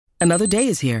Another day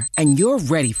is here, and you're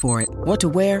ready for it. What to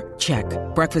wear? Check.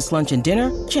 Breakfast, lunch, and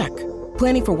dinner? Check.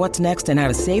 Planning for what's next and how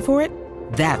to save for it?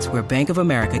 That's where Bank of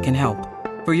America can help.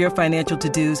 For your financial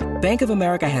to-dos, Bank of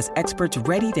America has experts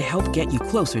ready to help get you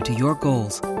closer to your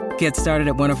goals. Get started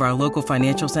at one of our local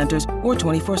financial centers or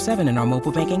 24/7 in our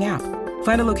mobile banking app.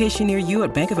 Find a location near you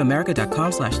at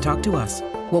bankofamerica.com/talktous.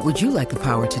 What would you like the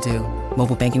power to do?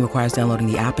 Mobile banking requires downloading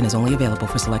the app and is only available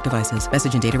for select devices.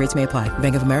 Message and data rates may apply.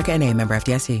 Bank of America N.A., member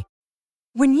FDIC.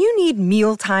 When you need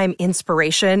mealtime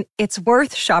inspiration, it's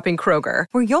worth shopping Kroger,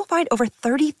 where you'll find over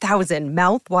 30,000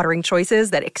 mouth-watering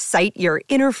choices that excite your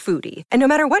inner foodie. And no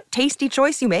matter what tasty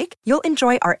choice you make, you'll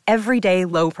enjoy our everyday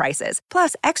low prices,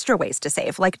 plus extra ways to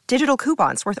save, like digital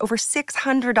coupons worth over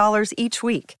 $600 each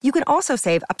week. You can also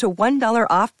save up to $1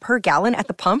 off per gallon at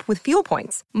the pump with fuel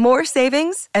points. More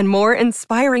savings and more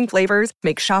inspiring flavors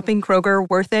make shopping Kroger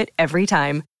worth it every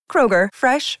time. Kroger,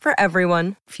 fresh for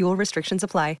everyone. Fuel restrictions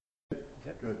apply.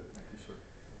 Good. Thank you,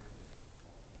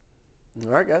 sir.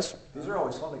 All right, guys. These are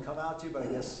always fun to come out to, but I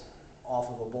guess off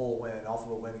of a bowl win, off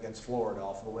of a win against Florida,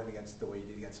 off of a win against the way you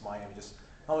did against Miami, just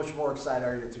how much more excited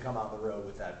are you to come out on the road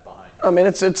with that behind you? I mean,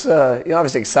 it's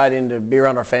obviously exciting to be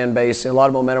around our fan base. A lot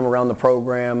of momentum around the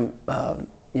program.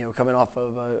 Coming off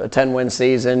of a 10-win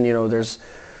season, there's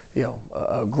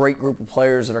a great group of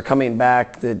players that are coming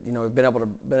back that have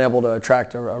been able to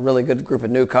attract a really good group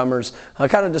of newcomers.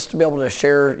 Kind of just to be able to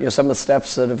share some of the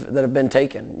steps that have been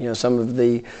taken. Some of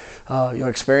the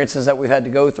experiences that we've had to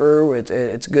go through.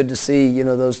 It's good to see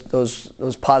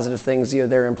those positive things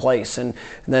they're in place, and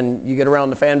then you get around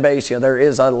the fan base. There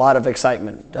is a lot of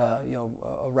excitement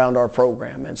around our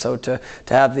program, and so to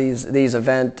have these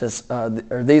events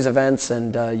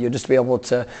and you just be able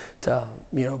to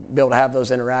be able to have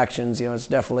those interactions. It's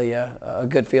definitely a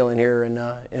good feeling here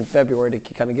in February to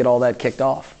kind of get all that kicked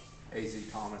off. AZ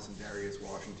Thomas and Darius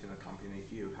Washington accompanying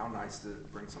you. How nice to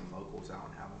bring some locals out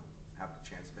and have the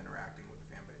chance of interacting with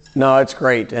the fan base. No, it's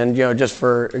great, and just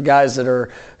for guys that are,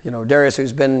 Darius,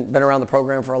 who's been around the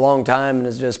program for a long time and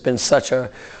has just been such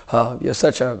a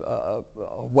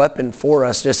weapon for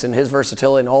us, just in his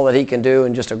versatility and all that he can do,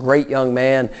 and just a great young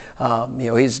man.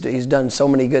 He's done so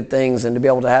many good things, and to be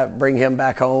able to bring him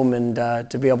back home and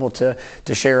to be able to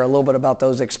share a little bit about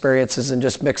those experiences and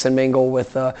just mix and mingle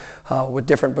with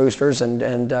different boosters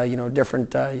and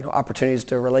different opportunities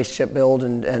to relationship build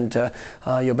and to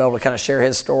you'll be able to kind of share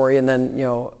his story, and then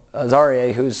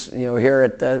Azarie, who's here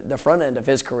at the front end of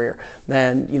his career,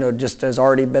 and just has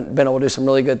already been able to do some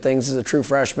really good things as a true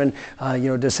freshman.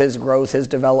 Just his growth, his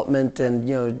development, and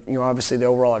obviously the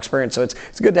overall experience. So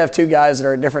it's good to have two guys that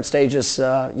are at different stages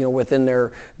within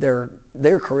their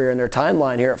career and their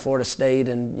timeline here at Florida State,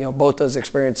 and both those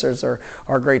experiences are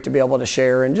great to be able to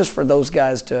share, and just for those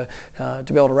guys to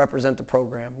be able to represent the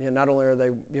program. Not only are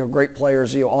they great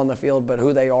players on the field, but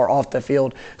who they are off the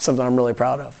field, something I'm really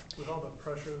proud of. With all the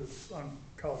pressure that's on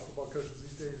college football coaches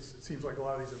these days, it seems like a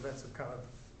lot of these events have kind of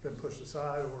been pushed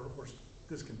aside or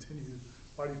discontinued.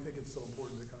 Why do you think it's so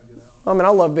important to kind of get out? I mean, I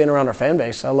love being around our fan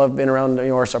base. I love being around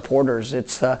our supporters.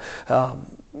 It's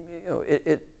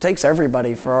it takes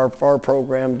everybody for our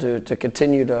program to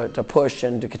continue to push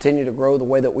and to continue to grow the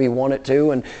way that we want it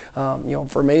to. And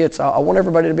for me, it's I want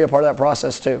everybody to be a part of that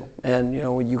process too. And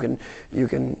you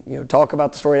can talk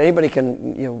about the story. Anybody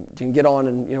can get on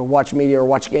and watch media or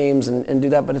watch games and do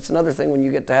that. But it's another thing when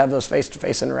you get to have those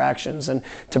face-to-face interactions and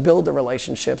to build the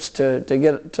relationships to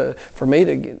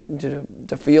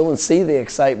feel and see the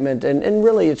excitement. And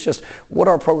really, it's just what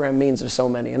our program means to so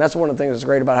many. And that's one of the things that's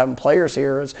great about having players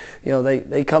here is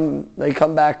they come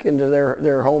back into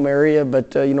their home area,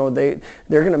 but they're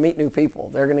going to meet new people.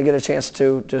 They're going to get a chance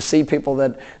to see people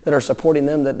that are supporting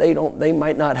them that they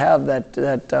might not have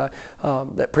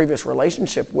that previous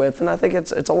relationship with. And I think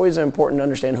it's always important to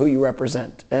understand who you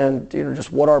represent and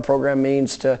just what our program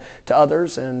means to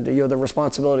others and the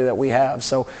responsibility that we have.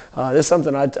 So this is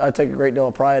something I take a great deal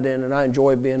of pride in, and I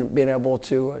enjoy being able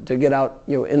to get out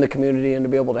in the community and to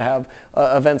be able to have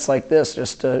events like this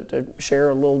just to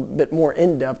share a little bit more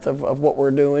in depth of what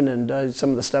we're doing and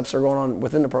some of the steps that are going on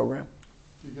within the program.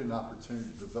 Do you get an opportunity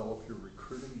to develop your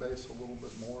recruiting base a little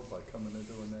bit more by coming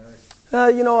into an area?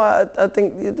 I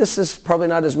think this is probably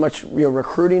not as much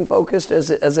recruiting focused as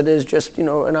it is just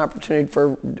an opportunity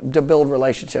to build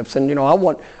relationships. And I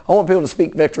want people to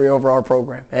speak victory over our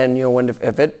program. And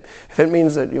if it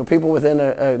means that people within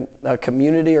a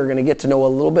community are going to get to know a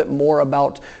little bit more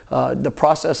about the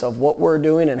process of what we're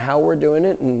doing and how we're doing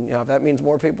it, and if that means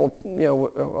more people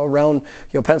around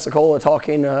Pensacola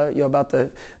talking about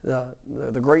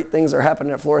the great things that are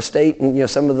happening at Florida State and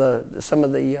some of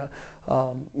the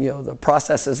the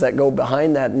processes that go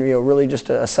behind that, and really just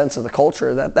a sense of the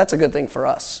culture, that's a good thing for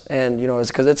us. And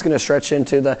it's because it's going to stretch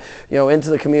into the into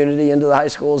the community, into the high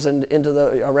schools, and into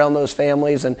the around those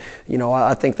families. And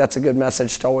I think that's a good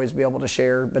message to always be able to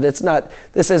share. But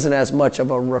this isn't as much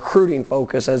of a recruiting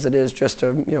focus as it is just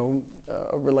a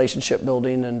relationship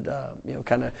building and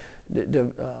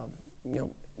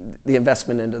the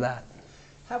investment into that.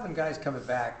 Having guys coming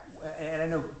back, and I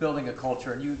know building a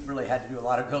culture, and you really had to do a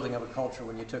lot of building of a culture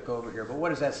when you took over here, but what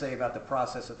does that say about the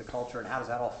process of the culture, and how does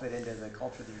that all fit into the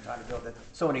culture that you're trying to build that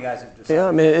so many guys have decided? Yeah,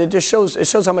 I mean, it just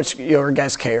shows how much our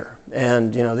guys care.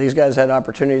 And these guys had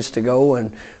opportunities to go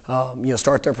and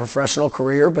start their professional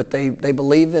career, but they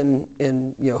believe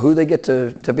in who they get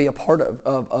to be a part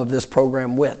of this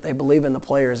program with. They believe in the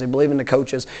players, they believe in the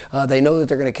coaches. They know that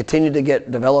they're going to continue to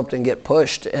get developed and get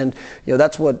pushed, and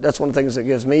that's one of the things that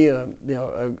gives me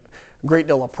a great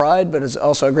deal of pride, but it's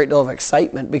also a great deal of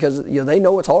excitement because they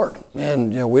know it's hard,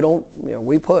 and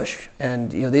we push,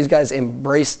 and these guys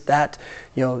embrace that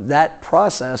that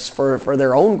process for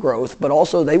their own growth, but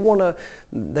also they want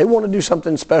to do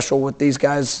something special with these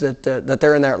guys that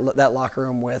they're in that locker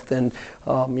room with, and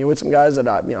with some guys that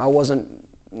I wasn't.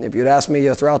 If you'd asked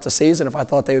me throughout the season if I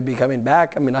thought they would be coming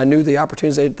back, I mean I knew the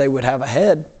opportunities that they would have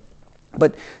ahead.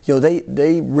 But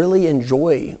they really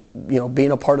enjoy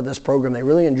being a part of this program. They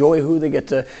really enjoy who they get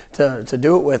to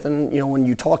do it with, and when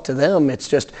you talk to them, it's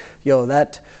just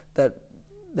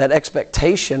that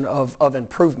expectation of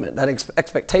improvement, that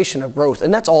expectation of growth,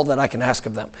 and that's all that I can ask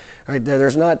of them. Right?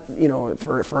 There's not,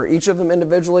 for each of them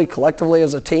individually, collectively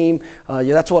as a team,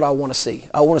 that's what I want to see.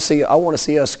 I want to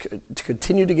see us to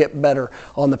continue to get better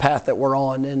on the path that we're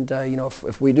on, and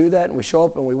if we do that and we show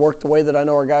up and we work the way that I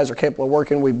know our guys are capable of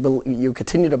working, you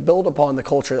continue to build upon the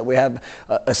culture that we have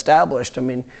established. I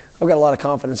mean, I've got a lot of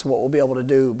confidence in what we'll be able to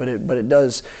do, but it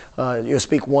does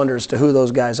speak wonders to who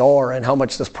those guys are and how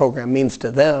much this program means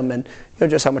to them, and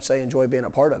just how much they enjoy being a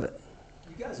part of it.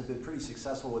 You guys have been pretty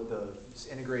successful with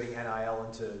integrating NIL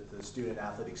into the student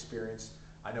athlete experience.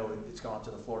 I know it's gone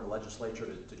to the Florida legislature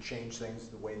to change things,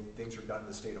 the way things are done in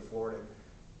the state of Florida.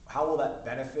 How will that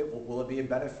benefit? Will it be a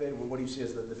benefit? What do you see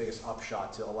as the biggest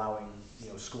upshot to allowing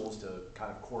schools to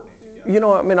kind of coordinate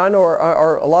together? I mean, I know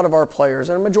a lot of our players,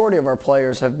 and a majority of our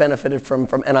players have benefited from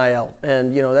NIL.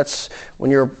 And, that's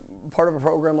when you're part of a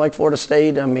program like Florida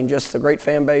State, I mean, just the great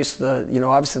fan base,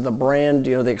 obviously the brand,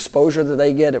 the exposure that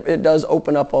they get, it does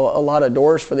open up a lot of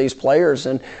doors for these players.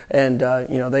 And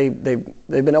they've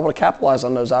been able to capitalize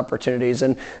on those opportunities.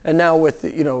 And now with,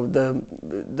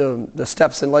 the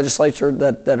steps in legislature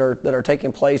that are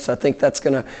taking place, I think that's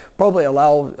going to probably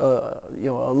allow, a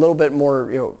little bit more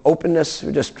openness,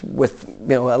 just with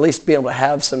at least being able to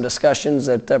have some discussions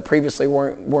that previously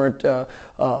weren't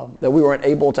that we weren't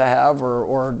able to have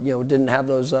or didn't have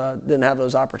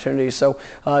those opportunities. So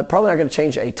probably not going to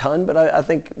change a ton, but I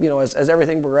think as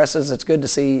everything progresses, it's good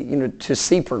to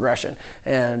see progression,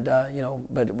 and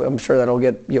but I'm sure that'll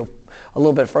get a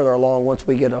little bit further along once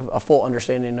we get a full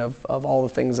understanding of all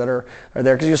the things that are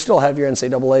there, because you still have your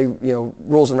NCAA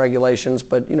rules and regulations,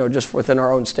 but just within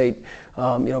our own state,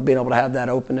 being able to have that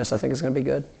openness, I think is going to be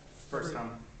good. First time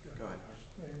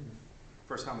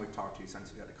we've talked to you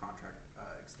since you got a contract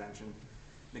extension,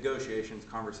 negotiations,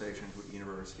 conversations with the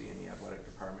university and the athletic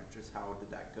department, just how did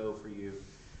that go for you?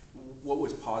 What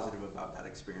was positive about that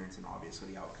experience, and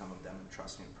obviously the outcome of them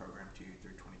entrusting the program to you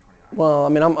through 2029? Well, I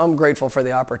mean, I'm grateful for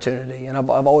the opportunity, and I've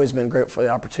always been grateful for the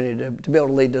opportunity to be able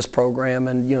to lead this program,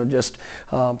 and just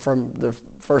from the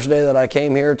first day that I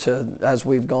came here to as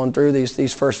we've gone through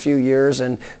these first few years,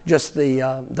 and just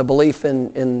the belief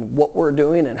in what we're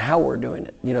doing and how we're doing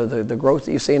it. The growth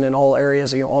that you've seen in all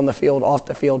areas, on the field, off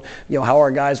the field, how our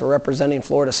guys are representing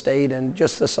Florida State, and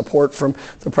just the support from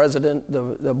the president,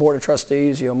 the board of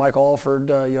trustees, Michael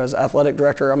Alford, as athletic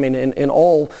director. I mean, in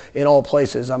all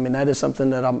places. I mean, that is something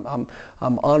that I'm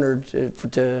honored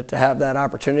to have that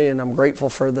opportunity, and I'm grateful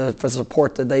for the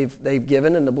support that they've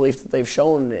given and the belief that they've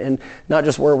shown in not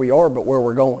just where we are but where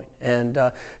we're going. And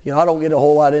I don't get a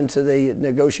whole lot into the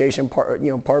negotiation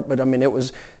part, but I mean it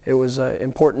was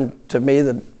important to me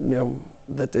that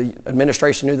that the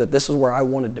administration knew that this is where I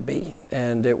wanted to be,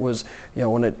 and it was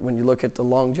when you look at the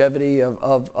longevity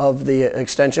of the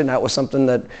extension, that was something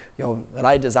that that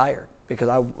I desired, because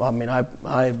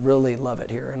I really love it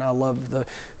here, and I love the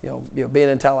being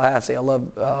in Tallahassee. I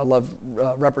love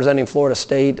representing Florida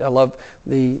State. I love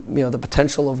the the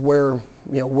potential of where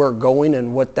we're going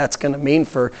and what that's going to mean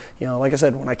for, like I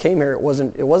said, when I came here, it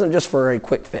wasn't just for a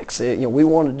quick fix. We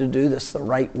wanted to do this the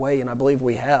right way, and I believe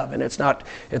we have. And it's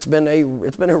been a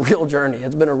real journey.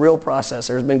 It's been a real process.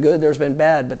 There's been good, there's been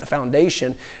bad, but the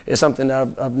foundation is something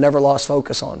that I've never lost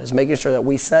focus on, is making sure that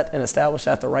we set and establish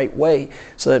that the right way,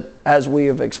 so that as we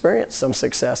have experienced some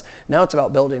success, now it's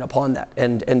about building upon that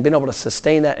and being able to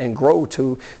sustain that and grow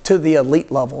to the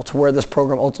elite level, to where this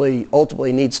program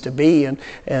ultimately needs to be. And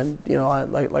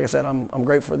like I said, I'm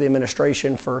grateful for the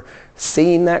administration for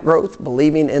seeing that growth,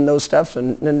 believing in those steps,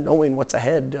 and knowing what's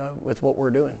ahead with what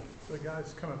we're doing. The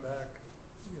guys coming back,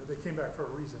 they came back for a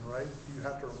reason, right? Do you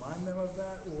have to remind them of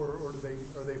that, or are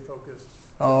they focused?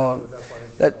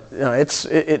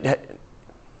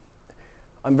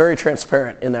 I'm very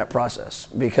transparent in that process,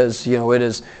 because it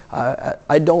is. I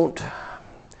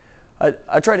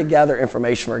try to gather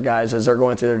information for guys as they're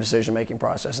going through their decision-making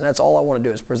process, and that's all I want to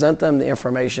do, is present them the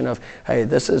information of, hey,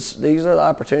 these are the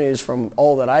opportunities from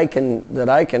all that I can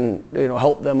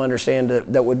help them understand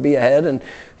that would be ahead, and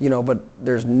but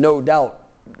there's no doubt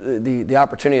the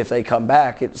opportunity, if they come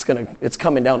back, it's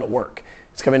coming down to work.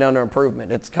 It's coming down to improvement.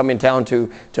 It's coming down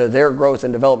to their growth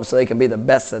and development, so they can be the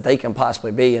best that they can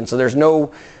possibly be. And so there's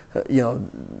no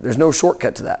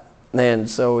shortcut to that. And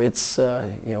so it's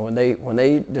when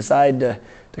they decide to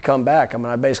come back,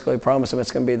 I basically promise them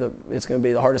it's going to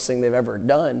be the hardest thing they've ever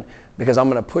done, because I'm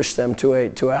going to push them to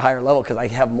a higher level, because I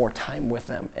have more time with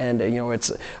them. And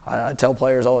I tell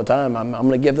players all the time, I'm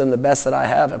going to give them the best that I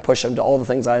have and push them to all the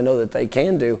things I know that they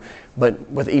can do. But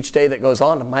with each day that goes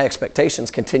on, my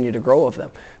expectations continue to grow of them,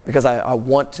 because I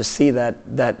want to see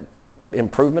that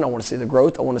improvement. I want to see the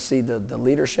growth. I want to see the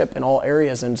leadership in all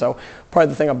areas. And so probably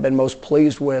the thing I've been most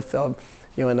pleased with, in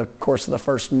the course of the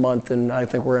first month, and I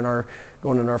think we're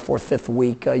going in our 4th, 5th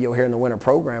week, here in the winter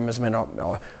program, has been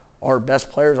our best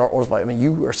players are.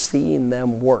 You are seeing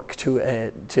them work to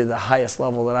the highest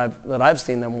level that I've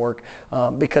seen them work,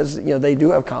 because they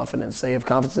do have confidence. They have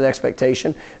confidence in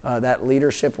expectation, that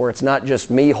leadership, where it's not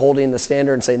just me holding the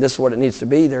standard and saying this is what it needs to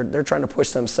be. They're trying to push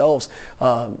themselves,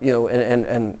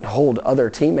 and hold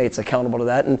other teammates accountable to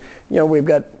that. And we've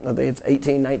got, I think it's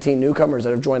 18, 19 newcomers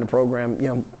that have joined the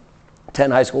program. 10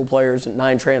 high school players and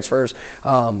 9 transfers.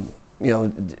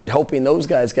 Helping those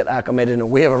guys get acclimated,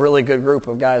 and we have a really good group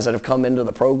of guys that have come into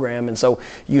the program, and so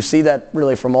you see that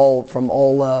really from all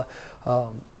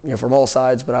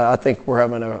sides. But I think we're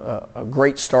having a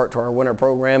great start to our winter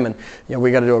program, and we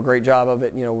got to do a great job of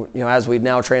it. As we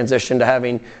now transition to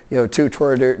having 2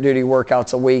 tour duty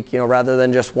workouts a week, rather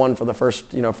than just one for the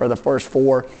first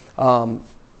 4.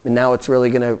 And now it's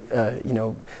really going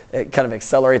to, kind of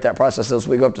accelerate that process as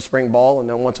we go up to spring ball. And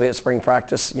then once we hit spring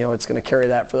practice, it's going to carry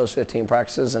that for those 15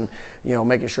 practices, and,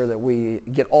 making sure that we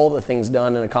get all the things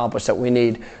done and accomplished that we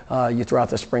need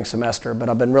throughout the spring semester. But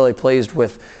I've been really pleased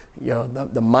with,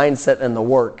 the mindset and the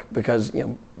work, because,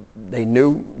 they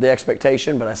knew the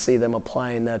expectation, but I see them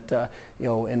applying that,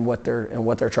 in what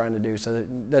they're trying to do. So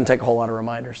it doesn't take a whole lot of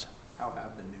reminders. How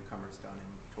have the newcomers done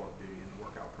in 12 duty in the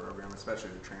workout program,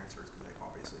 especially the transfers, because they've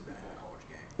obviously been in the college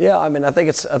game? Yeah, I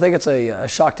think it's a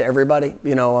shock to everybody.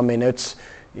 It's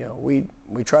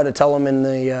we try to tell them in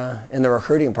the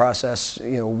recruiting process,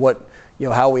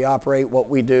 how we operate, what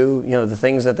we do, the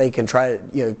things that they can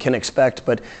can expect.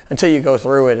 But until you go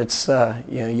through it, it's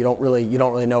you don't really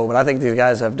know. But I think these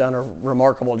guys have done a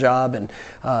remarkable job, and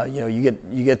you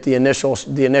get the initial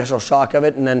shock of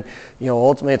it, and then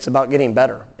ultimately it's about getting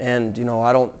better. And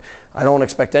I don't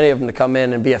expect any of them to come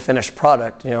in and be a finished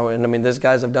product, and these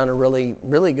guys have done a really,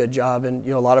 really good job, and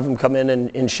a lot of them come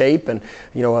in shape, and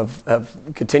have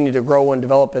continued to grow and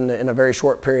develop in a very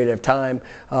short period of time,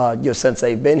 since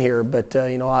they've been here. But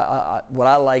what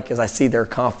I like is I see their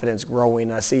confidence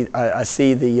growing. I see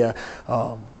the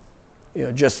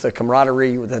just the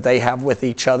camaraderie that they have with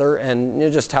each other,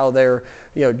 and just how they're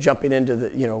jumping into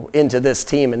this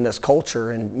team and this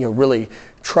culture, and really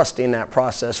trusting that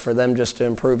process for them just to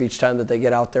improve each time that they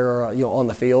get out there on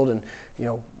the field. And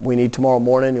we need tomorrow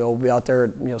morning, we'll be out there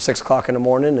at 6 o'clock in the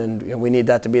morning, and we need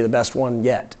that to be the best one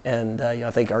yet. And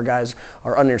I think our guys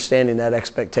are understanding that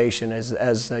expectation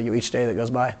as each day that goes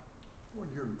by. When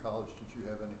you were in college, did you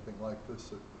have anything like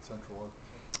this at Central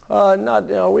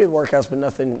Arkansas? We had workouts, but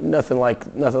nothing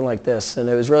like this. And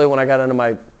it was really when I got into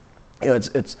my,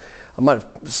 I might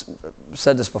have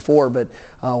said this before, but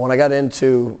when I got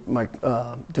into my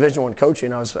Division I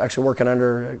coaching, I was actually working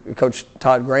under Coach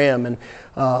Todd Graham, and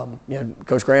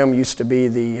Coach Graham used to be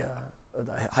the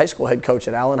high school head coach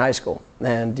at Allen High School,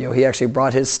 and he actually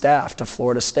brought his staff to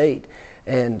Florida State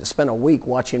and spent a week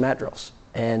watching mat drills.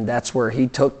 And that's where he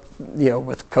took,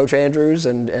 with Coach Andrews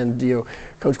and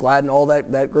Coach Gladden, all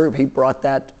that group, he brought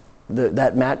that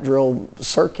mat drill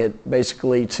circuit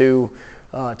basically to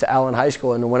Allen High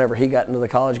School. And whenever he got into the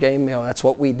college game, that's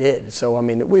what we did. So, I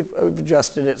mean, we've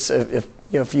adjusted it,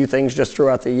 a few things just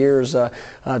throughout the years to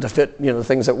fit, the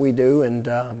things that we do. And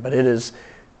but it is,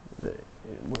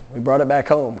 we brought it back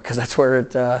home because that's where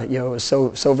it, was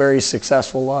so very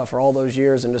successful for all those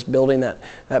years, and just building that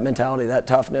mentality, that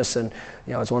toughness. And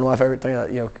it's one of my favorite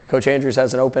things. Coach Andrews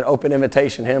has an open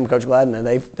invitation. Him, Coach Gladden, and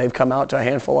they've come out to a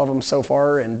handful of them so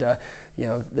far, and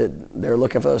they're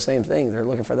looking for those same things. They're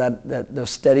looking for those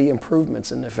steady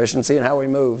improvements in efficiency and how we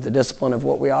move, the discipline of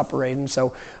what we operate. And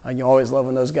so you always love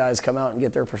when those guys come out and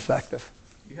get their perspective.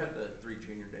 You had the 3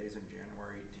 junior days in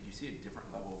January. Did you see a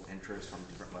different level of interest from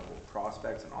different level of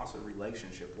prospects, and also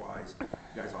relationship-wise? You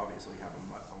guys obviously have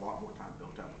a lot more time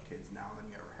built up with kids now than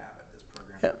you ever have at this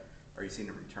program. Yeah. Are you seeing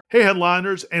a return? Hey,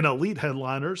 headliners and elite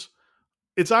headliners.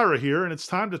 It's Ira here, and it's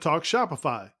time to talk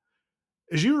Shopify.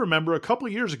 As you remember, a couple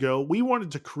years ago, we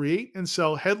wanted to create and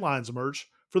sell headlines merch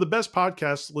for the best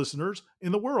podcast listeners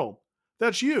in the world.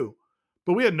 That's you.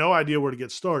 But we had no idea where to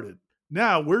get started.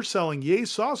 Now we're selling Yay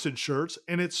Sausage shirts,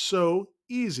 and it's so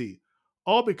easy.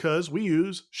 All because we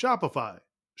use Shopify.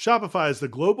 Shopify is the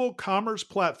global commerce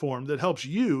platform that helps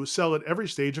you sell at every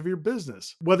stage of your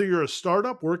business. Whether you're a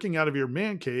startup working out of your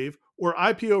man cave or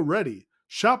IPO ready,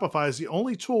 Shopify is the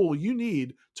only tool you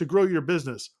need to grow your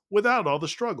business without all the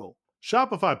struggle.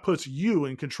 Shopify puts you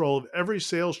in control of every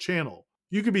sales channel.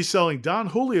 You could be selling Don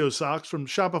Julio socks from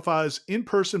Shopify's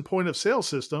in-person point-of-sale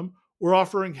system, or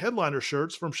offering headliner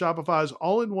shirts from Shopify's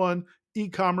all-in-one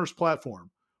e-commerce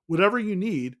platform. Whatever you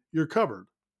need, you're covered.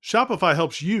 Shopify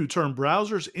helps you turn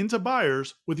browsers into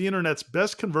buyers with the internet's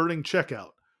best converting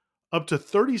checkout, up to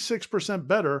 36%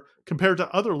 better compared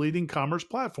to other leading commerce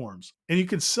platforms. And you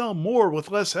can sell more with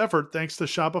less effort thanks to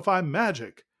Shopify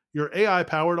Magic, your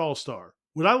AI-powered all-star.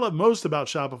 What I love most about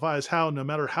Shopify is how, no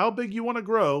matter how big you want to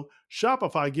grow,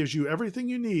 Shopify gives you everything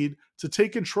you need to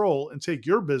take control and take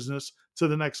your business to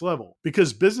the next level.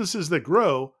 Because businesses that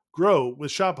grow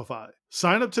with Shopify.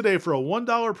 Sign up today for a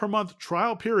 $1 per month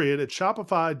trial period at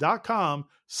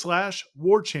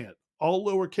shopify.com/warchant, all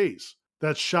lowercase.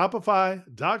 That's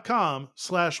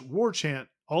shopify.com/warchant,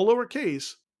 all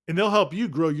lowercase, and they'll help you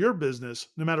grow your business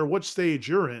no matter what stage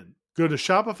you're in. Go to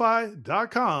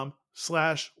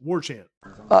shopify.com/warchant.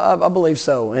 I believe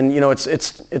so, and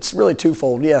it's really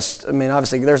twofold. Yes, I mean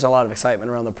obviously there's a lot of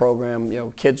excitement around the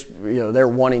program. Kids, they're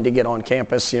wanting to get on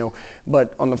campus.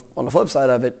 But on the flip side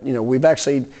of it, we've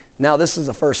actually now this is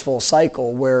the first full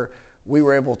cycle where we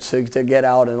were able to get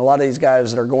out, and a lot of these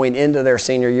guys that are going into their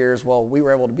senior years, well, we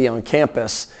were able to be on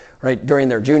campus right during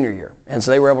their junior year, and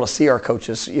so they were able to see our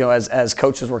coaches. As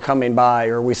coaches were coming by,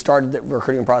 or we started the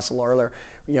recruiting process a little earlier.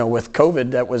 With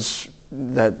COVID, that was.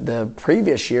 The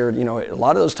previous year, a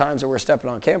lot of those times that we're stepping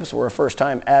on campus were our first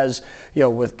time as,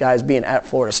 with guys being at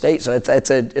Florida State. So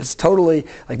it's totally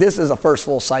like this is a first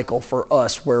full cycle for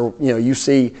us where, you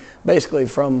see basically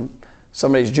from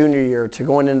somebody's junior year to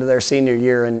going into their senior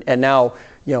year and now,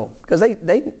 because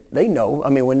they know, I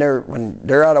mean, when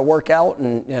they're out of workout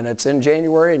and it's in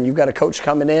January and you've got a coach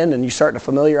coming in and you start to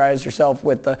familiarize yourself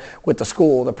with the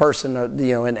school, the person,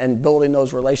 and building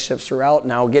those relationships throughout,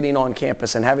 now getting on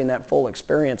campus and having that full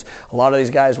experience. A lot of these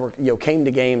guys came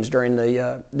to games during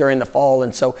the fall,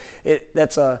 and so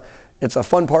it's a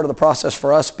fun part of the process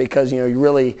for us because you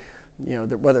really.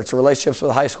 Whether it's relationships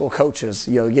with high school coaches,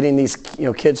 getting these,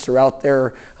 kids throughout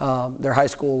their high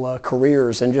school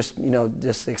careers, and just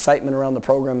the excitement around the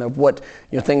program of what,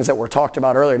 things that were talked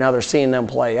about earlier. Now they're seeing them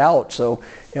play out. So,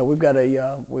 we've got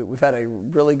we've had a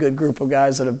really good group of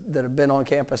guys that have been on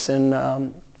campus in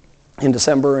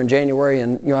December and January,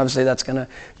 and obviously that's going to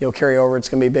carry over. It's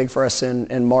going to be big for us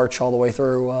in March all the way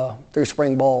through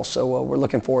spring ball. So we're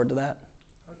looking forward to that.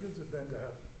 How good has it been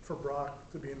for Brock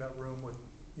to be in that room with?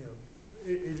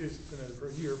 AJ's been in it for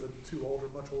a year, but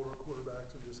much older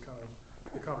quarterbacks, and just kind of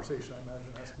the conversation, I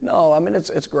imagine, has to be. No, I mean,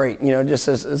 it's great. Just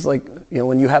as like,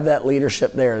 when you have that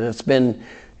leadership there, that's been,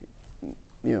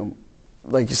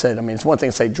 like you said, I mean, it's one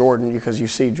thing to say Jordan, because you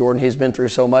see Jordan, he's been through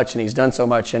so much and he's done so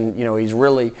much, and he's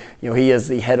really, he is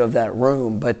the head of that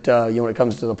room. But when it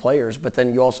comes to the players, but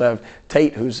then you also have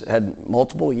Tate, who's had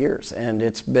multiple years, and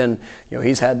it's been,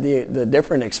 he's had the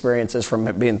different experiences from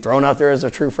being thrown out there as a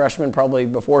true freshman, probably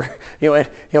before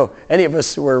any of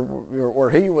us or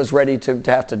he was ready to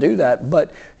have to do that.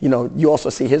 But you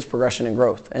also see his progression and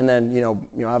growth, and then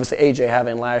obviously AJ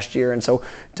having last year, and so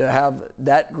to have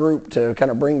that group to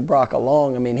kind of bring Brock along.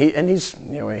 along, I mean, he's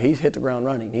hit the ground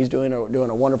running. He's doing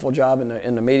a wonderful job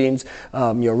in the meetings.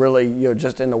 Really,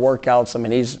 just in the workouts. I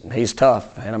mean, he's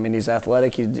tough, and I mean, he's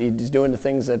athletic. He's doing the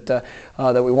things that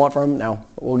we want from him. Now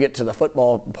we'll get to the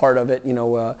football part of it,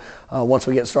 once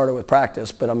we get started with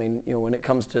practice. But I mean, when it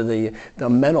comes to the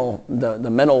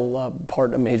mental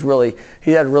part, I mean,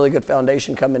 he had a really good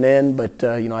foundation coming in. But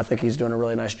I think he's doing a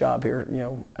really nice job here,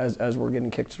 as we're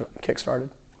getting kick started.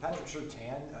 Patrick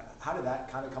Surtain, how did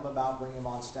that kind of come about, bringing him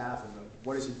on staff, and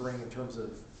what does he bring in terms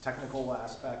of technical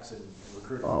aspects and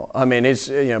recruiting? Oh, I mean, it's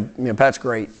Pat's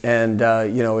great, and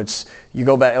it's you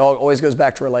go back. It always goes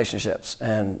back to relationships,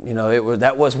 and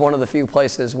that was one of the few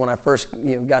places when I first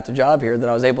got the job here that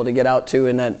I was able to get out to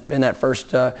in that first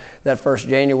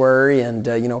January, and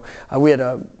we had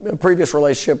a previous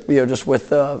relationship, just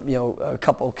with a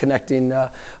couple connecting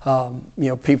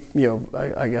people,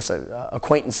 I guess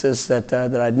acquaintances that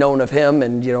I'd known of him,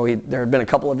 and there had been a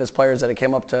couple of his players that had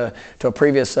came up to a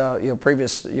previous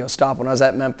stop when I was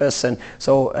at Memphis, and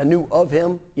so I knew of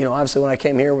him. Obviously when I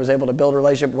came here, was able to build a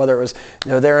relationship, whether it was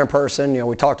there in person.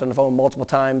 We talked on the phone multiple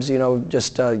times.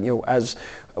 As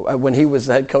when he was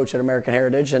the head coach at American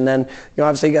Heritage, and then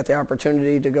obviously he got the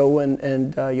opportunity to go and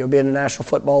be in the National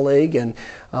Football League, and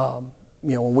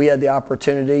when we had the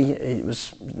opportunity, it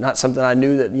was not something I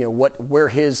knew that where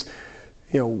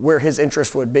his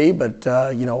interest would be, but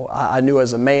I knew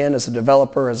as a man, as a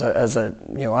developer, as a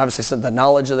obviously the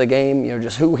knowledge of the game,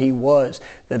 just who he was,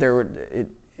 that there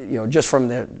would just from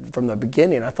the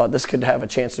beginning, I thought this could have a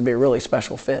chance to be a really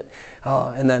special fit.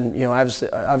 And then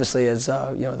obviously as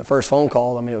the first phone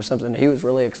call, I mean, it was something he was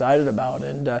really excited about,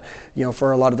 and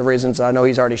for a lot of the reasons I know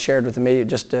he's already shared with me,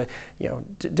 just to be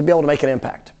able to make an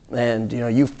impact. And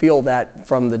you feel that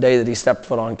from the day that he stepped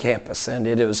foot on campus, and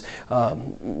it was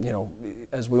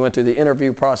as we went through the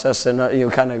interview process, and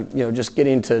just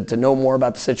getting to know more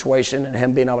about the situation, and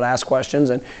him being able to ask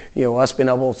questions, and us being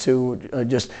able to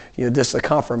just the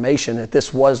confirmation that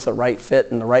this was the right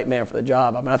fit and the right man for the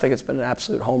job. I mean, I think it's been an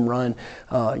absolute home run.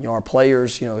 Our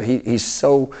players, he's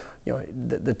so.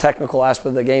 The technical aspect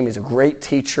of the game. He's a great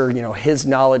teacher. His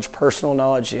knowledge, personal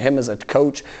knowledge, him as a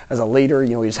coach, as a leader.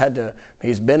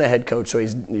 He's been a head coach, so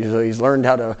he's learned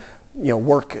how to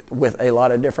work with a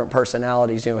lot of different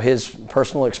personalities. His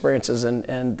personal experiences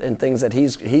and things that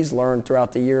he's learned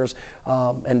throughout the years,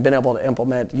 and been able to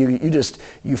implement.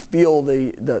 You feel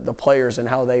the players and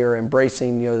how they are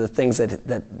embracing the things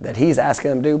that he's asking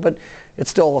them to do, but it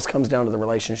still always comes down to the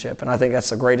relationship, and I think that's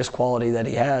the greatest quality that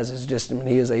he has. Is just, I mean,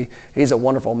 he's a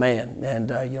wonderful man, and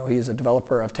he's a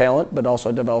developer of talent, but also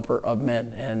a developer of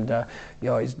men, and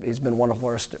he's been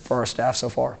wonderful for our staff so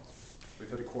far. We've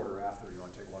hit a quarter after. You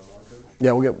want to take one more, Coach?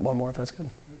 Yeah, we'll get one more if that's good.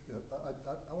 Yeah,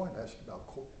 I wanted to ask you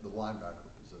about the linebacker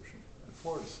position. In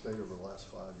Florida State over the last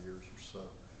 5 years or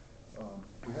so,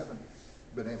 we haven't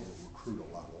been able to recruit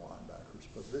a lot of linebackers,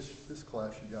 but this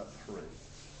class you got 3.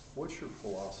 What's your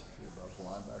philosophy about the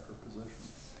linebacker position?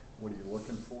 What are you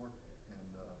looking for?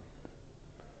 And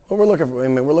well, we're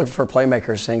looking for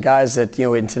playmakers and guys that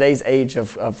in today's age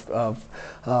of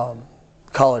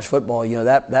college football,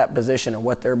 that position and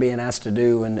what they're being asked to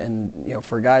do, and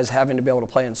for guys having to be able to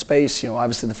play in space,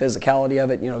 obviously the physicality of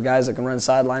it, guys that can run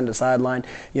sideline to sideline,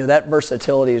 that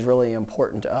versatility is really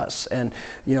important to us. And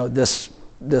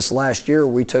this last year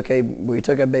we took a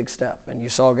big step, and you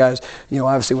saw guys,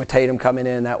 obviously with Tatum coming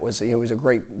in, that was he was a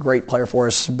great player for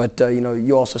us. But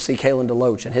you also see Kalen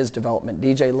DeLoach and his development,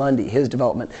 DJ Lundy, his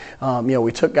development.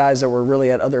 We took guys that were really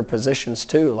at other positions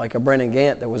too, like a Brennan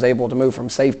Gant that was able to move from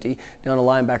safety down to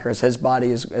linebacker as his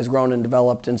body has grown and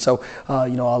developed. And so I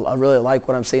really like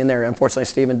what I'm seeing there. Unfortunately,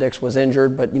 Steven Dix was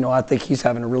injured, but I think he's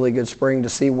having a really good spring to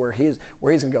see where he's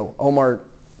gonna go. Omar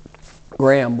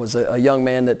Graham was a young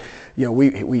man that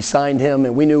we signed him,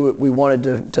 and we knew we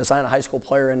wanted to sign a high school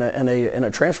player in a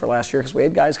transfer last year because we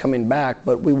had guys coming back,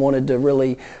 but we wanted to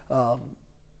really have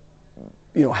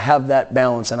that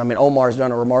balance. And I mean, Omar's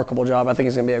done a remarkable job. I think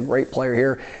he's going to be a great player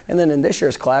here. And then in this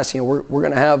year's class, we're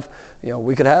going to have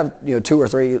we could have 2 or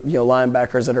 3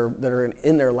 linebackers that are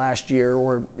in their last year,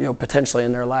 or potentially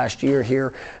in their last year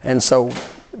here. And so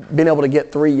being able to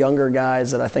get 3 younger guys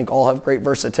that I think all have great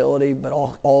versatility, but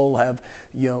all have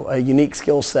a unique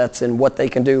skill sets in what they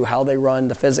can do, how they run,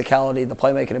 the physicality, the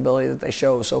playmaking ability that they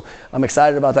show. So I'm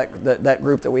excited about that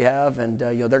group that we have, and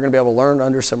they're going to be able to learn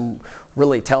under some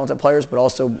really talented players, but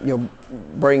also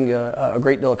bring a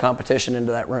great deal of competition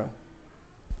into that room.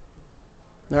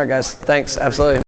 All right, guys. Thanks. Absolutely.